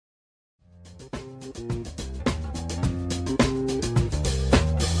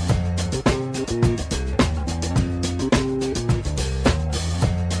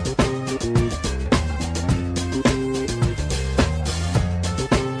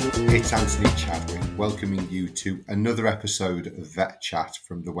It's Anthony Chadwick welcoming you to another episode of VETchat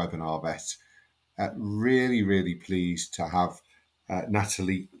from the Webinar Vet. Really pleased to have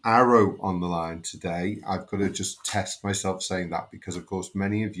Natalie Arrow on the line today. I've got to just test myself saying that because, of course,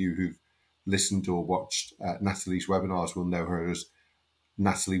 many of you who've listened or watched Natalie's webinars will know her as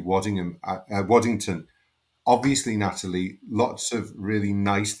Natalie Waddington. Obviously, Natalie, lots of really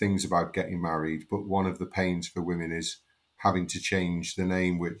nice things about getting married, but one of the pains for women is having to change the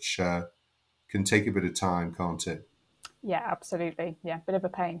name, which can take a bit of time, can't it? Yeah, absolutely. Yeah, bit of a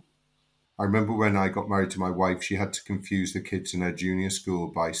pain. I remember when I got married to my wife, she had to confuse the kids in her junior school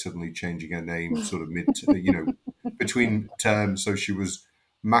by suddenly changing her name sort of between terms. So she was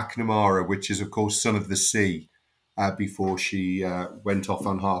McNamara, which is, of course, son of the sea, before she went off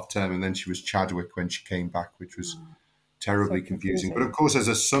on half term. And then she was Chadwick when she came back, which was terribly So confusing. But confusing. of course, as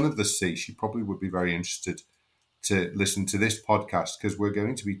a son of the sea, she probably would be very interested to listen to this podcast because we're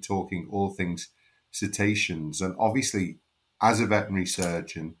going to be talking all things cetaceans. And obviously, as a veterinary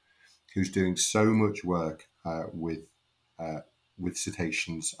surgeon who's doing so much work with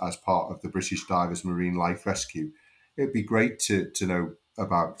cetaceans as part of the British Divers Marine Life Rescue, it'd be great to know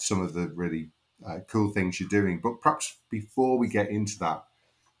about some of the really cool things you're doing. But perhaps before we get into that,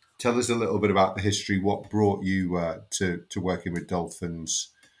 tell us a little bit about the history. What brought you to working with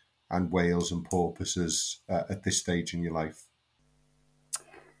dolphins and whales and porpoises at this stage in your life?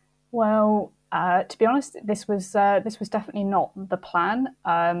 Well, to be honest, this was definitely not the plan.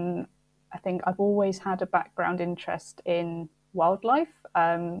 I think I've always had a background interest in wildlife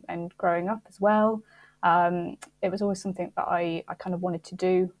and growing up as well. It was always something that I kind of wanted to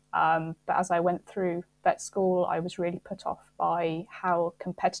do. But as I went through vet school, I was really put off by how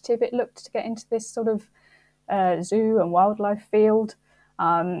competitive it looked to get into this sort of zoo and wildlife field.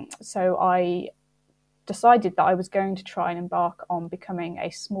 So I decided that I was going to try and embark on becoming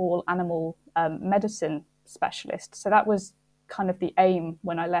a small animal medicine specialist. So that was kind of the aim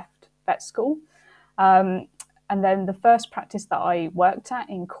when I left vet school. And then the first practice that I worked at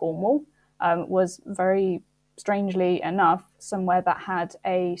in Cornwall was very strangely enough somewhere that had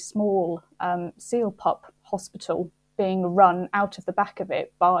a small seal pup hospital being run out of the back of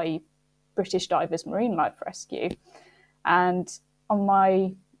it by British Divers Marine Life Rescue. And on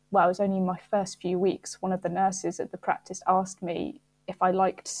my well, it was only my first few weeks, one of the nurses at the practice asked me if I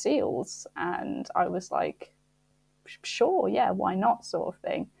liked seals. And I was like, sure, yeah, why not, sort of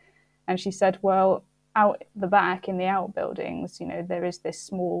thing. And she said, well, out the back in the outbuildings, there is this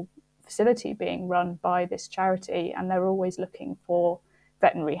small facility being run by this charity, and they're always looking for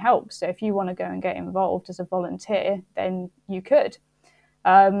veterinary help. So if you want to go and get involved as a volunteer, then you could.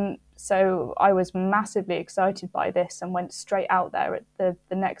 So I was massively excited by this and went straight out there at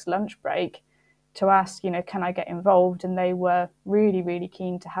the next lunch break to ask, can I get involved? And they were really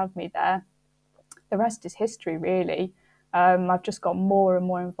keen to have me there. The rest is history, really. I've just got more and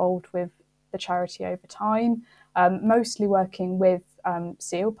more involved with the charity over time, mostly working with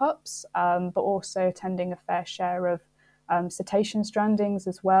seal pups, but also attending a fair share of cetacean strandings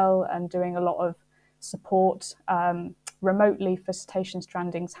as well, and doing a lot of support remotely for cetacean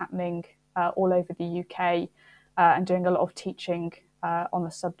strandings happening all over the UK, and doing a lot of teaching on the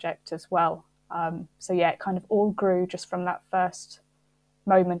subject as well. So yeah, it kind of all grew just from that first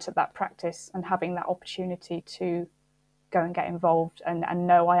moment at that practice and having that opportunity to go and get involved and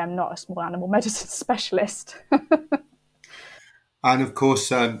no, I am not a small animal medicine specialist. And of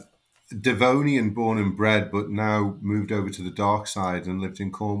course, Devonian born and bred, but now moved over to the dark side and lived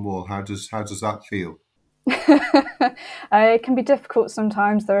in Cornwall. How does that feel? It can be difficult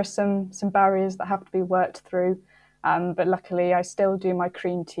sometimes. There are some barriers that have to be worked through, but luckily I still do my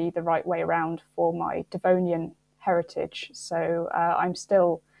cream tea the right way around for my Devonian heritage. So I'm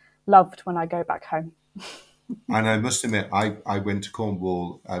still loved when I go back home. And I must admit, I went to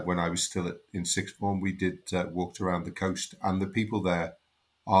Cornwall when I was still in sixth form. We did walked around the coast, and the people there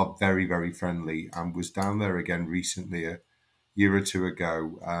are very friendly. And was down there again recently, a year or two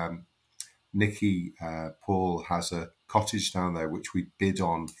ago. Nikki Paul has a cottage down there which we bid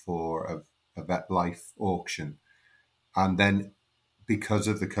on for a vet life auction, and then because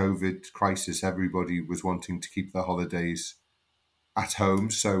of the COVID crisis, everybody was wanting to keep their holidays at home,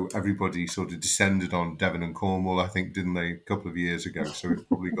 so everybody sort of descended on Devon and Cornwall, I think, didn't they, a couple of years ago? So it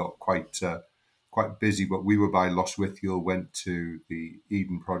probably got quite busy. But we were by Lostwithiel, went to the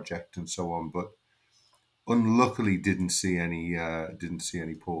Eden Project and so on, but unluckily didn't see any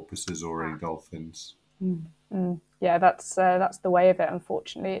porpoises or any dolphins. Yeah, that's the way of it.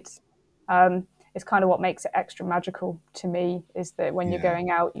 Unfortunately, it's kind of what makes it extra magical to me is that when you're Yeah, going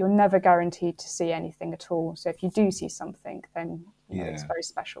out, you're never guaranteed to see anything at all. So if you do see something, then it's yeah. very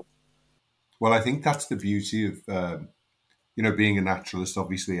special. Well, I think that's the beauty of being a naturalist.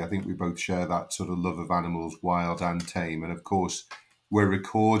 Obviously, I think we both share that sort of love of animals, wild and tame. And of course, we're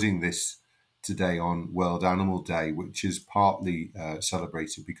recording this today on World Animal Day, which is partly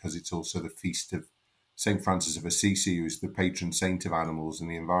celebrated because it's also the feast of Saint Francis of Assisi, who's the patron saint of animals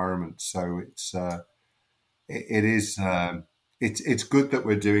and the environment. So it is it's good that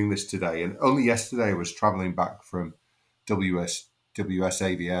we're doing this today. And only yesterday I was traveling back from WSAVA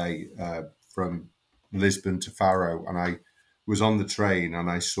from Lisbon to Faro, and I was on the train and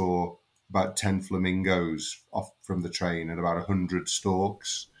I saw about 10 flamingos off from the train and about 100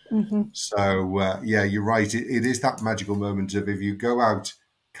 storks. Mm-hmm. So yeah, you're right. It is that magical moment of, if you go out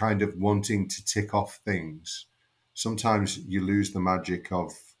kind of wanting to tick off things, sometimes you lose the magic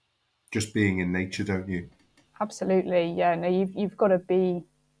of just being in nature, don't you? Absolutely, yeah. No, you've got to be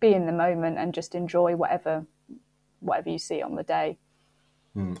in the moment and just enjoy whatever you see on the day.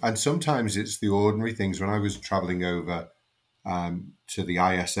 Mm. And sometimes it's the ordinary things. When I was traveling over to the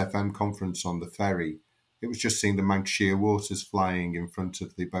ISFM conference on the ferry, it was just seeing the Manx shearwaters flying in front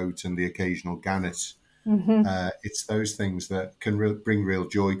of the boat and the occasional gannet. Mm-hmm. It's those things that can bring real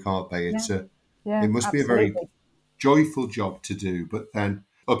joy, can't they? Yeah, It yeah, must be a very absolutely. joyful job to do, but then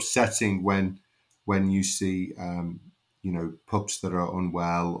upsetting when you see pups that are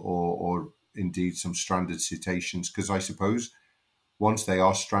unwell, or indeed some stranded cetaceans, because I suppose once they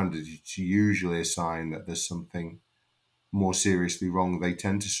are stranded, it's usually a sign that there's something more seriously wrong. They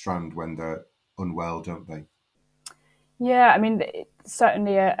tend to strand when they're unwell, don't they? Yeah, I mean,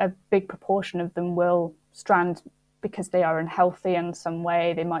 certainly a big proportion of them will strand because they are unhealthy in some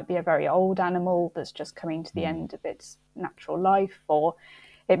way. They might be a very old animal that's just coming to the Mm. end of its natural life, or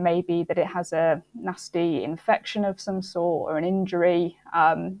it may be that it has a nasty infection of some sort or an injury.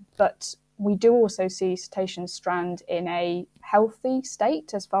 But we do also see cetaceans strand in a healthy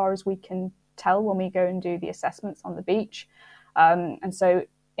state, as far as we can tell when we go and do the assessments on the beach. And so,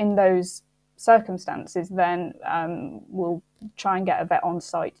 in those circumstances, then we'll try and get a vet on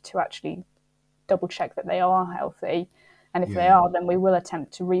site to actually double check that they are healthy. And if they Yeah, are, then we will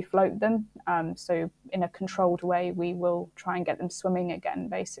attempt to refloat them. So, in a controlled way, we will try and get them swimming again,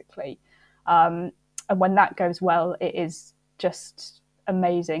 basically. And when that goes well, it is just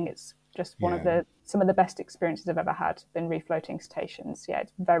amazing. It's just one of yeah. some of the best experiences I've ever had been refloating cetaceans. Yeah,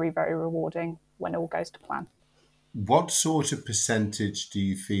 it's very, very rewarding when all goes to plan. What sort of percentage do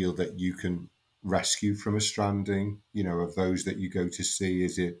you feel that you can rescue from a stranding? Of those that you go to see,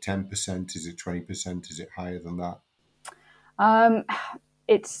 is it 10%? Is it 20%? Is it higher than that? Um,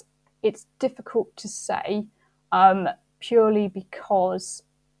 it's it's difficult to say, um, purely because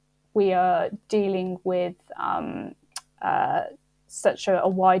we are dealing with uh, such a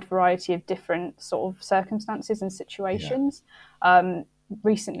wide variety of different sort of circumstances and Yeah, situations. Um,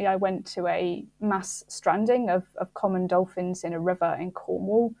 Recently, I went to a mass stranding of common dolphins in a river in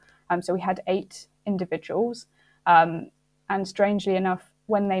Cornwall. So we had 8 individuals. Um, and strangely enough,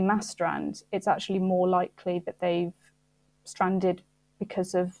 when they mass strand, it's actually more likely that they've stranded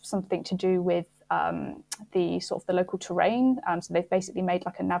because of something to do with the sort of the local terrain. So they've basically made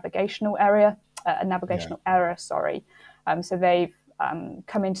like a yeah, navigational error. Sorry. So they've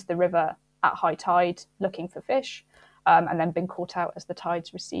come into the river at high tide looking for fish, and then been caught out as the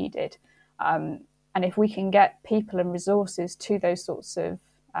tides receded. And if we can get people and resources to those sorts of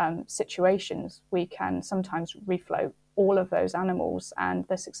situations, we can sometimes refloat all of those animals, and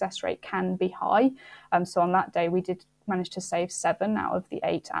the success rate can be high. So on that day, we did manage to save 7 out of the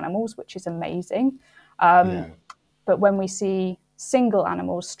 8 animals, which is amazing. Um, yeah, but when we see single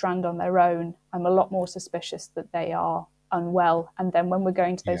animals strand on their own, I'm a lot more suspicious that they are unwell. And then when we're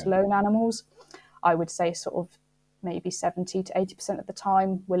going to those yeah. lone animals, I would say sort of maybe 70 to 80% of the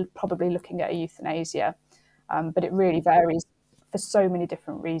time, we're probably looking at a euthanasia. But it really varies for so many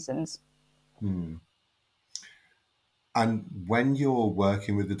different reasons. Hmm. And when you're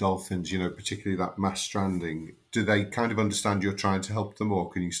working with the dolphins, particularly that mass stranding, do they kind of understand you're trying to help them, or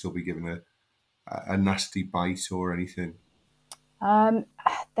can you still be given a nasty bite or anything? Um,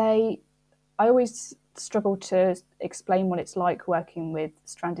 they I always struggle to explain what it's like working with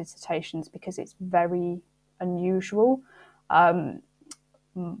stranded cetaceans because it's very unusual. Um,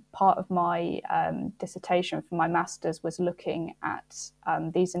 Part of my dissertation for my master's was looking at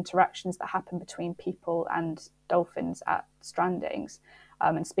these interactions that happen between people and dolphins at strandings,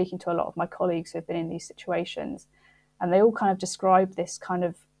 and speaking to a lot of my colleagues who have been in these situations. And they all kind of describe this kind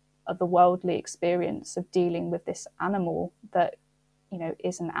of otherworldly experience of dealing with this animal that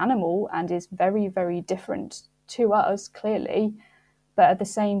is an animal and is very, very different to us, clearly. But at the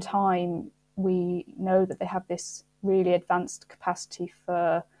same time, we know that they have this really advanced capacity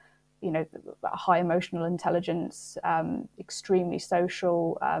for high emotional intelligence, extremely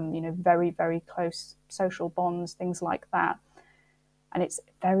social, very, very close social bonds, things like that. And it's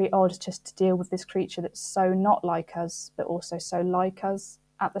very odd just to deal with this creature that's so not like us, but also so like us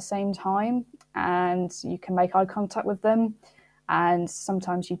at the same time. And you can make eye contact with them. And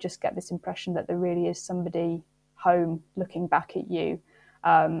sometimes you just get this impression that there really is somebody home looking back at you,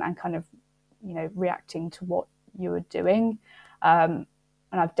 and kind of, reacting to what you were doing. And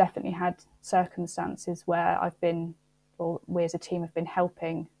I've definitely had circumstances where we as a team have been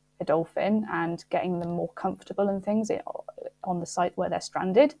helping a dolphin and getting them more comfortable and things on the site where they're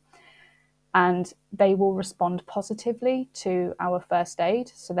stranded. And they will respond positively to our first aid.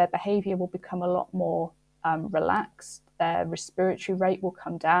 So their behavior will become a lot more relaxed. Their respiratory rate will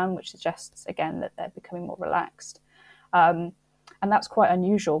come down, which suggests, again, that they're becoming more relaxed. And that's quite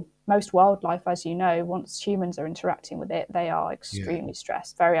unusual. Most wildlife, as you know, once humans are interacting with it, they are Yeah. extremely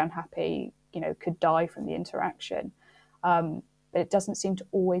stressed, very unhappy, could die from the interaction. But it doesn't seem to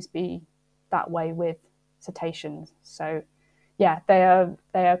always be that way with cetaceans. So yeah, they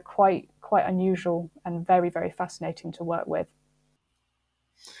are quite unusual and very, very fascinating to work with.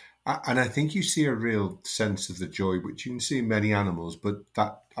 And I think you see a real sense of the joy, which you can see in many animals. But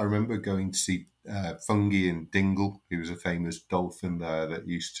that I remember going to see Fungi in Dingle. He was a famous dolphin there that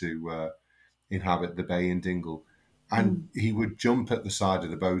used to inhabit the bay in Dingle, and Mm. he would jump at the side of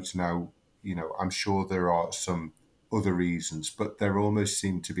the boat. Now, I'm sure there are some other reasons, but there almost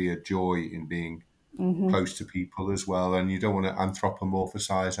seemed to be a joy in being Mm-hmm. close to people as well. And you don't want to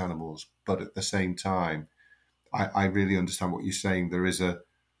anthropomorphize animals, but at the same time, I really understand what you're saying. There's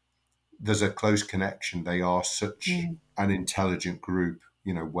a close connection. They are such Mm. an intelligent group,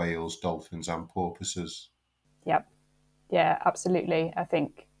 whales, dolphins, and porpoises. Yep. Yeah, absolutely. I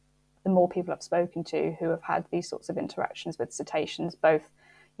think the more people I've spoken to who have had these sorts of interactions with cetaceans, both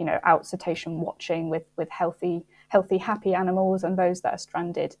out cetacean watching with healthy, happy animals, and those that are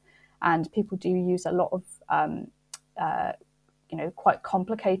stranded, and people do use a lot of uh, quite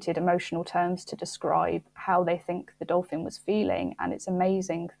complicated emotional terms to describe how they think the dolphin was feeling, and it's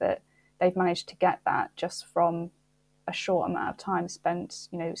amazing that they've managed to get that just from a short amount of time spent,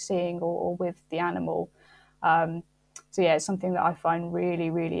 seeing or with the animal. So yeah, it's something that I find really,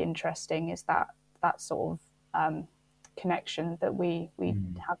 really interesting is that sort of connection that we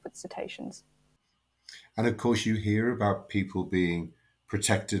Mm. have with cetaceans. And of course, you hear about people being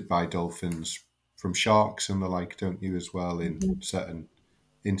protected by dolphins from sharks and the like, don't you, as well, in Mm-hmm. certain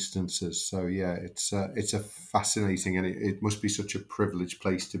instances. So yeah, it's a fascinating, and it must be such a privileged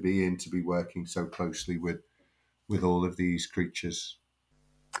place to be in, to be working so closely with all of these creatures.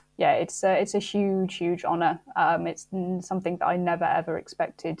 Yeah, it's a huge, huge honor. It's something that I never ever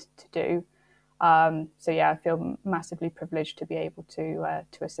expected to do. So yeah, I feel massively privileged to be able to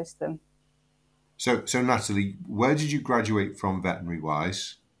assist them. So Natalie, where did you graduate from veterinary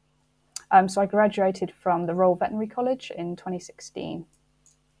wise? So I graduated from the Royal Veterinary College in 2016.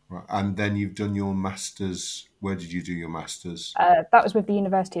 Right. And then you've done your masters. Where did you do your masters? That was with the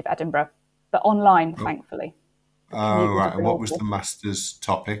University of Edinburgh, but online, Oh, thankfully. The commute oh, would right. have And been what was the awful. masters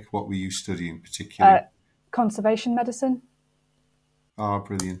topic? What were you studying Uh, particularly? Conservation medicine. Ah,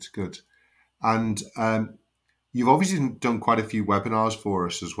 brilliant. Good. And you've obviously done quite a few webinars for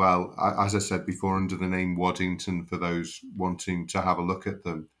us as well, as I said before, under the name Waddington for those wanting to have a look at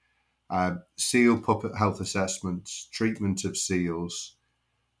them. Seal puppet health assessments, treatment of seals,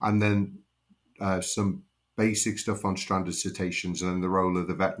 and then some basic stuff on stranded cetaceans and the role of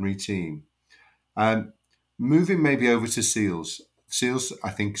the veterinary team. Um, Moving maybe over to seals. Seals, I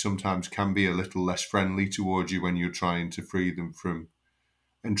think, sometimes can be a little less friendly towards you when you're trying to free them from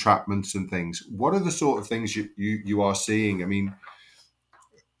entrapments and things. What are the sort of things you are seeing? I mean,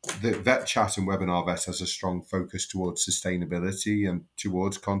 the Vet Chat and Webinar Vet has a strong focus towards sustainability and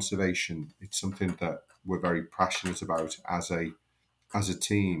towards conservation. It's something that we're very passionate about as a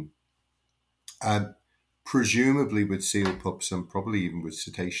team. Um, Presumably, with seal pups and probably even with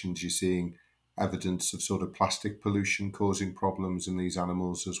cetaceans, you're seeing evidence of sort of plastic pollution causing problems in these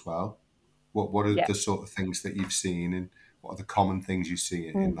animals as well. What are Yeah. the sort of things that you've seen, and what are the common things you see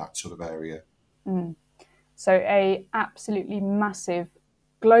in Mm. that sort of area? Mm. So a absolutely massive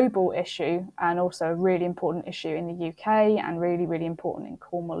global issue, and also a really important issue in the UK, and really, really important in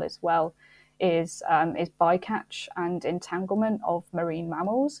Cornwall as well, is bycatch and entanglement of marine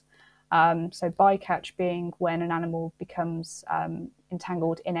mammals. So bycatch being when an animal becomes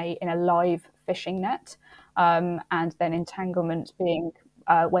entangled in a live fishing net, and then entanglement being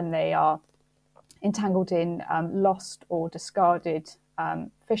when they are entangled in lost or discarded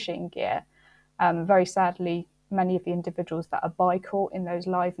fishing gear. Very sadly, many of the individuals that are by-caught in those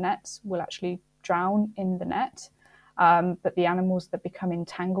live nets will actually drown in the net. But the animals that become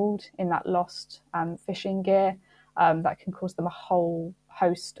entangled in that lost fishing gear, that can cause them a whole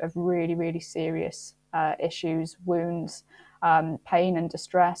host of really, really serious issues, wounds, pain and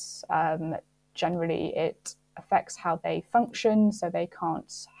distress. Generally, it affects how they function, so they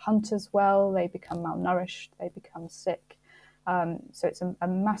can't hunt as well, they become malnourished, they become sick. So it's a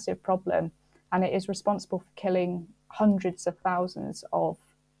massive problem, and it is responsible for killing hundreds of thousands of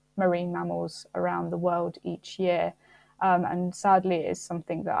marine mammals around the world each year. And sadly, it is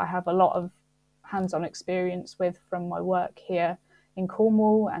something that I have a lot of hands-on experience with from my work here in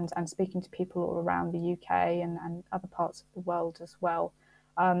Cornwall, and speaking to people all around the UK and other parts of the world as well.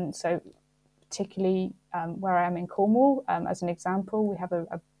 So particularly where I am in Cornwall, as an example, we have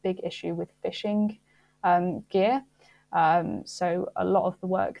a big issue with fishing gear. So a lot of the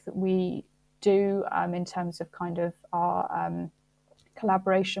work that we do in terms of kind of our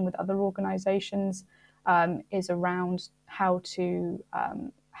collaboration with other organisations is around how to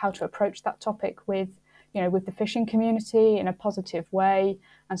approach that topic with, with the fishing community in a positive way,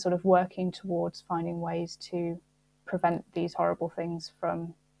 and sort of working towards finding ways to prevent these horrible things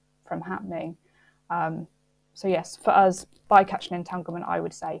from happening. So yes, for us, bycatch and entanglement, I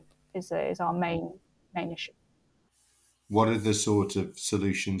would say, is our main issue. What are the sort of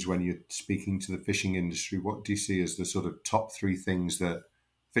solutions when you're speaking to the fishing industry? What do you see as the sort of top three things that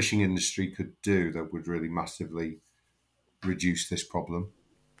fishing industry could do that would really massively reduce this problem?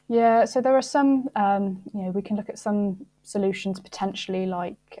 Yeah, so there are some, we can look at some solutions potentially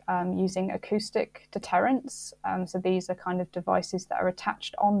like using acoustic deterrents. So these are kind of devices that are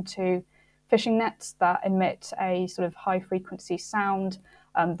attached onto fishing nets that emit a sort of high frequency sound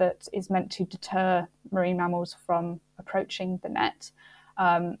that is meant to deter marine mammals from approaching the net.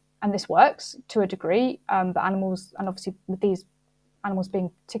 And this works to a degree. The animals, and obviously with these animals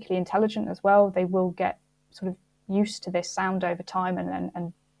being particularly intelligent as well, they will get sort of used to this sound over time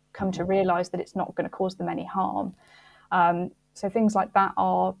and come to realize that it's not going to cause them any harm. So things like that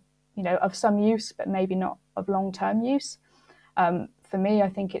are, of some use, but maybe not of long-term use. For me, I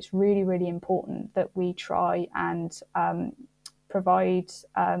think it's really, really important that we try and provide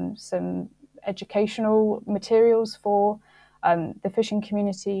some educational materials for the fishing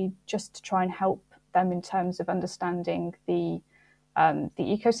community, just to try and help them in terms of understanding the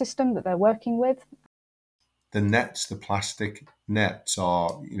ecosystem that they're working with. The nets, the plastic nets,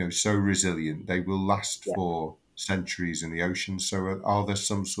 are so resilient. They will last Yeah. for centuries in the ocean. So, are there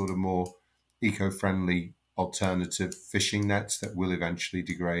some sort of more eco-friendly alternative fishing nets that will eventually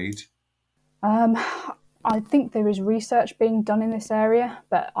degrade? Um, I think there is research being done in this area,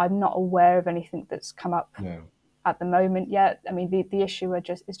 but I'm not aware of anything that's come up No. at the moment yet. I mean, the issue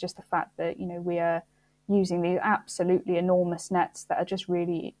is just the fact that we are using these absolutely enormous nets that are just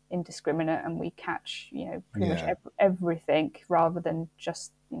really indiscriminate, and we catch pretty much Yeah. everything rather than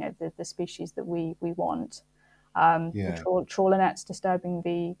just the species that we want. The Yeah. trawler nets disturbing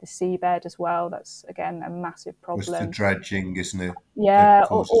the seabed as well. That's again a massive It's the problem. dredging, isn't it, that Yeah,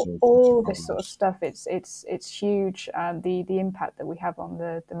 causes all sorts of all this sort of problems. stuff. It's huge. The impact that we have on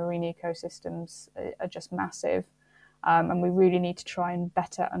the marine ecosystems are just massive, and we really need to try and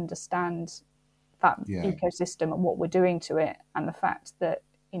better understand that Yeah. ecosystem and what we're doing to it, and the fact that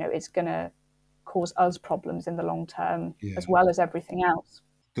it's going to cause us problems in the long term as Yeah. well as everything else.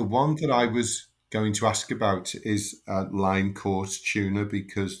 The one that I was going to ask about is line caught tuna,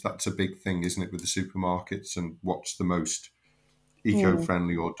 because that's a big thing, isn't it, with the supermarkets, and what's the most Mm.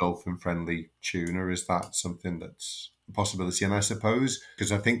 eco-friendly or dolphin-friendly tuna? Is that something that's a possibility? And I suppose,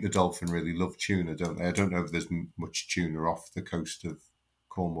 because I think the dolphin really love tuna, don't they? I don't know if there's much tuna off the coast of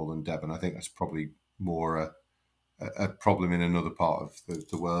Cornwall and Devon. I think that's probably more a problem in another part of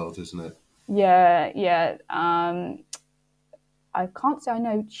the world, isn't it? Yeah, yeah. I can't say I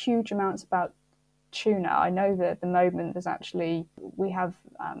know huge amounts about tuna. I know that at the moment we have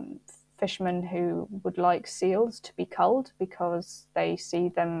fishermen who would like seals to be culled because they see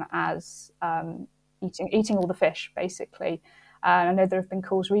them as eating all the fish basically. And I know there have been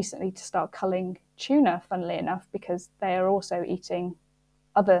calls recently to start culling tuna, funnily enough, because they are also eating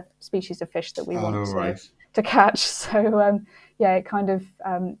other species of fish that we want Oh, right. to catch. So yeah, it kind of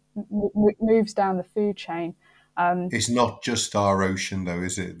moves down the food chain. It's not just our ocean, though,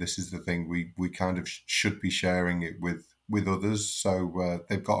 is it? This is the thing. We kind of should be sharing it with others, so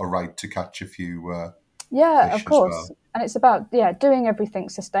they've got a right to catch a few Yeah, of fish as course. well. And it's about doing everything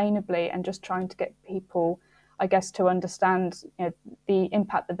sustainably and just trying to get people, I guess, to understand the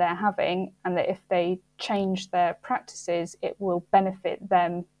impact that they're having, and that if they change their practices, it will benefit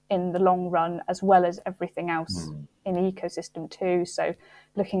them in the long run, as well as everything else Mm. in the ecosystem too. So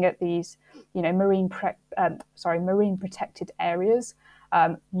looking at these, marine protected areas,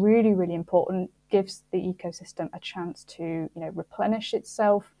 really, really important. Gives the ecosystem a chance to, replenish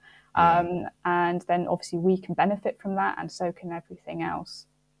itself, Yeah. and then obviously we can benefit from that, and so can everything else.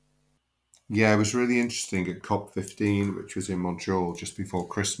 Yeah, it was really interesting at COP15, which was in Montreal just before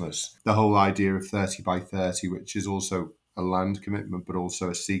Christmas. The whole idea of 30 by 30, which is also a land commitment, but also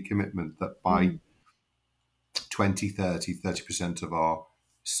a sea commitment, that by Mm, 2030, 30% of our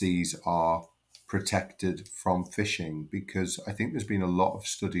seas are protected from fishing. Because I think there's been a lot of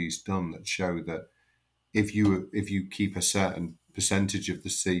studies done that show that if you keep a certain percentage of the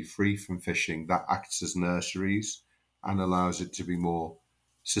sea free from fishing, that acts as nurseries and allows it to be more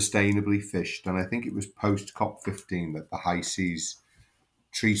sustainably fished. And I think it was post COP15 that the High Seas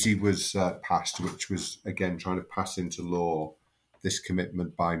Treaty was passed, which was again trying to pass into law this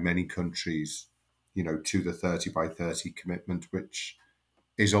commitment by many countries, to the 30 by 30 commitment, which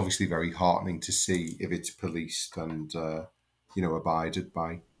is obviously very heartening to see if it's policed and abided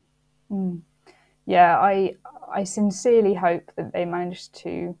by. mm. Yeah, I sincerely hope that they manage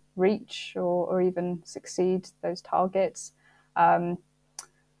to reach or even succeed those targets. Um,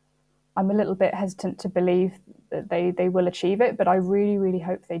 I'm a little bit hesitant to believe that they will achieve it, but I really, really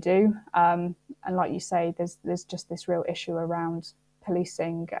hope they do. And like you say, there's just this real issue around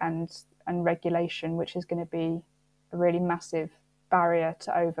policing and regulation, which is going to be a really massive barrier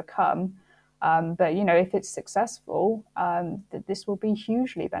to overcome. But if it's successful, this will be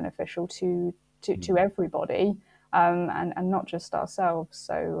hugely beneficial to Mm. everybody, and not just ourselves.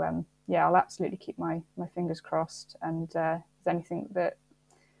 So yeah, I'll absolutely keep my fingers crossed. And if there's anything that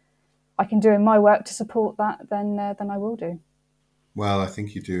I can do in my work to support that, then I will do. Well, I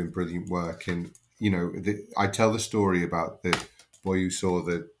think you're doing brilliant work. And, I tell the story about the boy who saw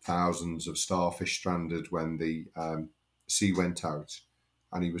the thousands of starfish stranded when the sea went out.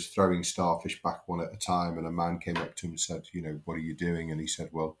 And he was throwing starfish back one at a time. And a man came up to him and said, what are you doing? And he said,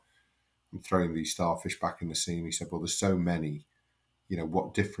 well, I'm throwing these starfish back in the sea. And he said, well, there's so many.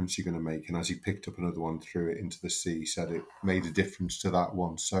 What difference are you going to make? And as he picked up another one, threw it into the sea, he said it made a difference to that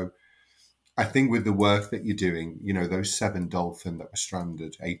one. So I think with the work that you're doing, those seven dolphin that were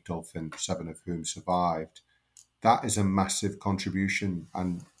stranded, eight dolphin, seven of whom survived, that is a massive contribution.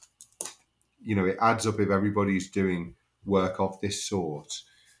 And, it adds up if everybody's doing work of this sort.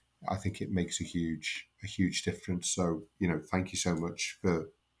 I think it makes a huge difference. So, thank you so much for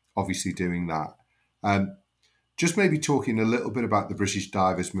obviously doing that. Um, just maybe talking a little bit about the British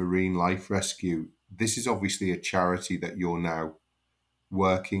Divers Marine Life Rescue. This is obviously a charity that you're now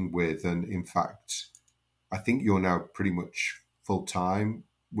working with. And in fact, I think you're now pretty much full time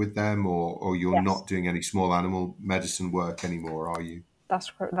with them, or you're Yes, not doing any small animal medicine work anymore, are you? that's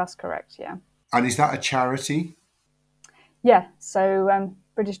correct. Yeah, And is that a charity? yeah. So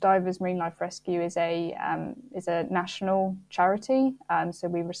British Divers Marine Life Rescue is a national charity. So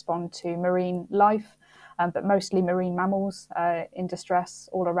we respond to marine life, but mostly marine mammals in distress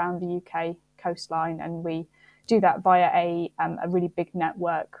all around the UK coastline, and we do that via a really big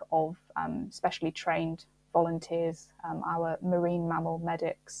network of specially trained volunteers, our marine mammal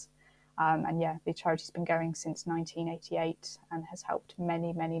medics. And yeah, the charity's been going since 1988 and has helped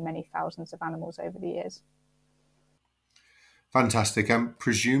many, many, many thousands of animals over the years. Fantastic. And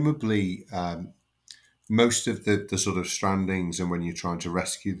presumably, most of the sort of strandings and when you're trying to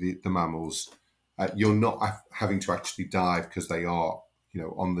rescue the mammals, you're not having to actually dive because they are,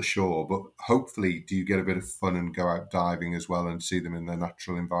 on the shore. But hopefully, do you get a bit of fun and go out diving as well and see them in their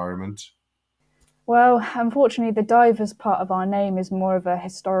natural environment? Well, unfortunately, the divers part of our name is more of a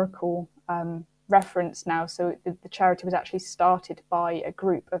historical reference now. So the charity was actually started by a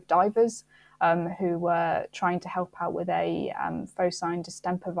group of divers who were trying to help out with a phocine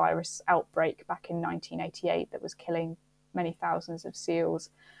distemper virus outbreak back in 1988 that was killing many thousands of seals.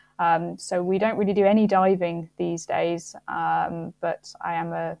 So we don't really do any diving these days, but I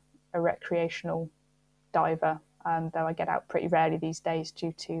am a recreational diver, though I get out pretty rarely these days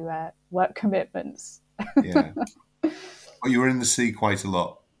due to work commitments. Yeah. But you're in the sea quite a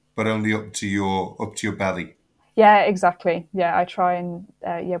lot, but only up to your belly. Yeah, exactly. Yeah, I try and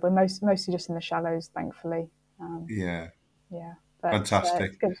yeah, we're mostly just in the shallows, thankfully. Um, Yeah. yeah, but it's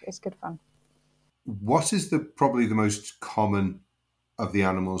Fantastic. good. It's good fun. What is the probably the most common of the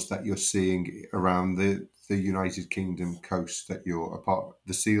animals that you're seeing around the United Kingdom coast that you're apart?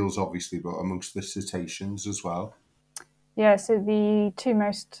 The seals, obviously, but amongst the cetaceans as well. Yeah, so the two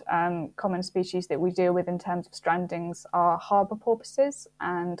most common species that we deal with in terms of strandings are harbour porpoises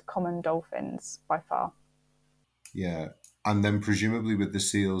and common dolphins by far. Yeah. And then presumably with the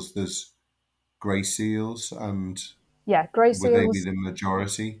seals, there's grey seals, and Yeah, grey would they be seals. the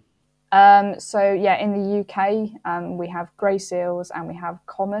majority? So yeah, in the UK, we have grey seals and we have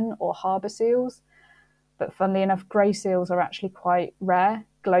common or harbour seals. But funnily enough, grey seals are actually quite rare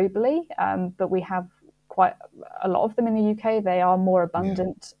globally. But we have quite a lot of them in the UK. They are more Yeah.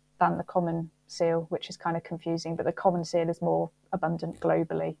 abundant than the common seal, which is kind of confusing. But the common seal is more abundant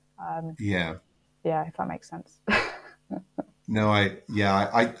globally. Yeah. Yeah, if that makes sense. No, I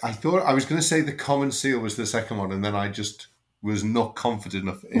thought I was going to say the common seal was the second one, and then I just was not confident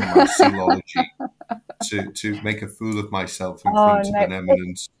enough in my sealology to make a fool of myself in Oh front of no! an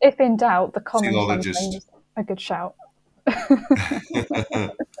eminent If in doubt, the common changeling sealologist. is a good shout.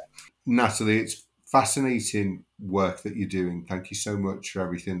 Natalie, it's fascinating work that you're doing. Thank you so much for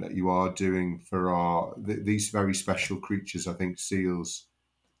everything that you are doing for these very special creatures. I think seals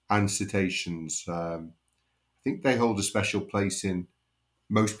and cetaceans. I think they hold a special place in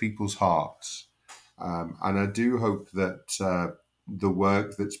most people's hearts. And I do hope that the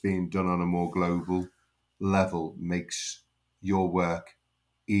work that's being done on a more global level makes your work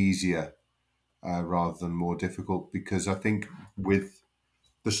easier rather than more difficult. Because I think with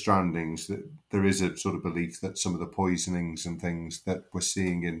the strandings, that there is a sort of belief that some of the poisonings and things that we're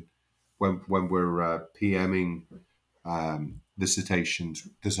seeing in when we're PMing the cetaceans,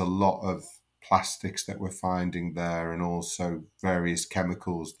 there's a lot of plastics that we're finding there, and also various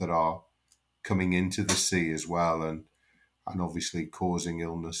chemicals that are coming into the sea as well, and obviously causing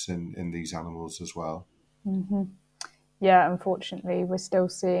illness in these animals as well. Mm-hmm. Yeah, unfortunately, we're still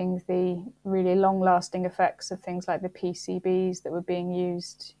seeing the really long-lasting effects of things like the PCBs that were being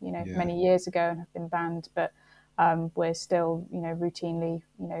used, Yeah, many years ago and have been banned. But we're still, routinely,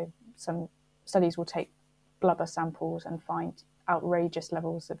 some studies will take blubber samples and find outrageous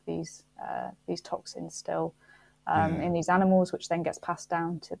levels of these toxins still yeah, in these animals, which then gets passed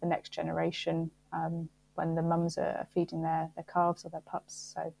down to the next generation when the mums are feeding their calves or their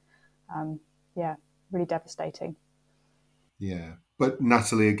pups. So, yeah, really devastating. yeah. But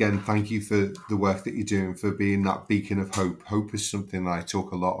Natalie, again, thank you for the work that you're doing, for being that beacon of hope. Hope is something that I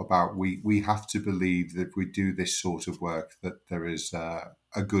talk a lot about. We have to believe that if we do this sort of work, that there is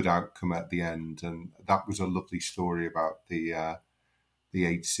a good outcome at the end. And that was a lovely story about the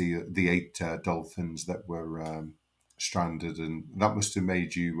eight dolphins that were stranded, and that must have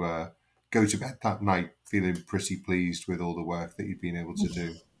made you go to bed that night feeling pretty pleased with all the work that you've been able to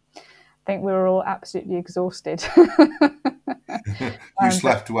do. I think we were all absolutely exhausted. You But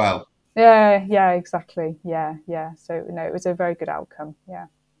slept well. yeah, yeah, exactly. Yeah, yeah. So no, it was a very good outcome. Yeah,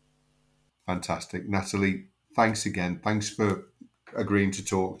 Fantastic. Natalie, thanks again. Thanks for agreeing to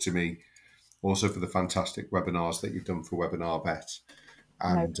talk to me. Also for the fantastic webinars that you've done for Webinar Vet, no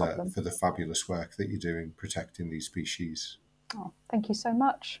and problem. for the fabulous work that you're doing protecting these species. Oh, thank you so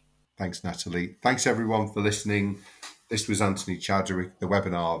much. Thanks, Natalie. Thanks, everyone, for listening. This was Anthony Chadwick, the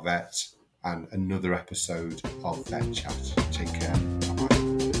Webinar Vet, and another episode of VETchat. Take care.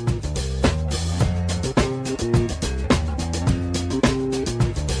 Bye-bye.